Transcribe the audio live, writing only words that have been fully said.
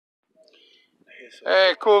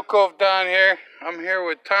Hey, Cool Cove down here. I'm here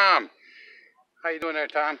with Tom. How you doing there,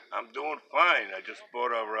 Tom? I'm doing fine. I just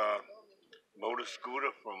bought a motor scooter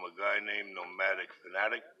from a guy named Nomadic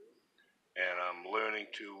Fanatic, and I'm learning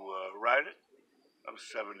to ride it. I'm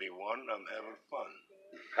 71. I'm having fun.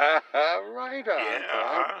 Right on, Yeah.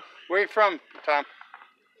 Tom. Where you from, Tom?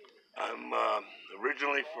 I'm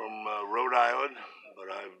originally from Rhode Island, but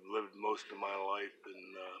I've lived most of my life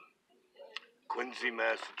in Quincy,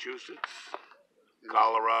 Massachusetts,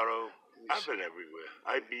 Colorado. I've been everywhere.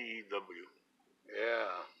 IBEW.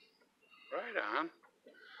 Yeah. Right on.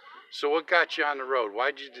 So what got you on the road?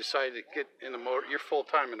 Why'd you decide to get in the motor? You're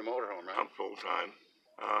full-time in the motorhome, right? I'm full time.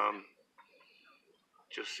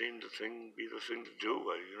 Just seemed to be the thing to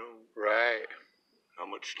do. Right. How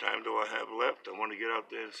much time do I have left? I want to get out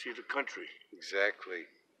there and see the country. Exactly.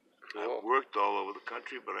 Cool. I've worked all over the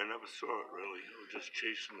country, but I never saw it really. I was just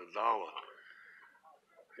chasing the dollar.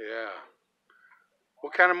 Yeah.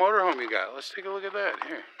 What kind of motorhome you got? Let's take a look at that.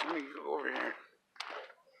 Here, let me go over here.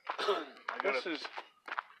 This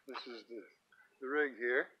is the rig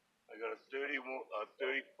here. I got a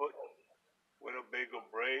 30-foot Winnebago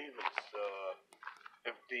Brave. It's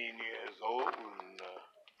 15 years old, and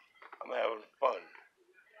I'm having fun.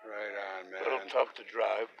 Right on, man. A little tough to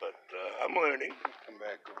drive, but I'm learning. Come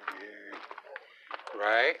back over here.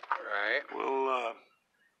 Right.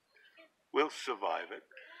 We'll survive it.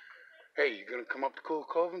 Hey, you gonna come up to Cool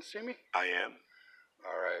Cove and see me? I am.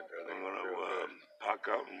 All right, brother. I'm gonna park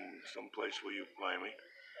out in some place where you find me.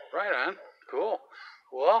 Right on. Cool.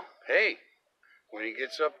 Well, hey, when he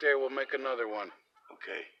gets up there, we'll make another one.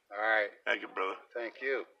 Okay. All right. Thank you, brother. Thank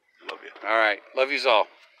you. Love you. All right. Love yous all.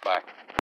 Bye.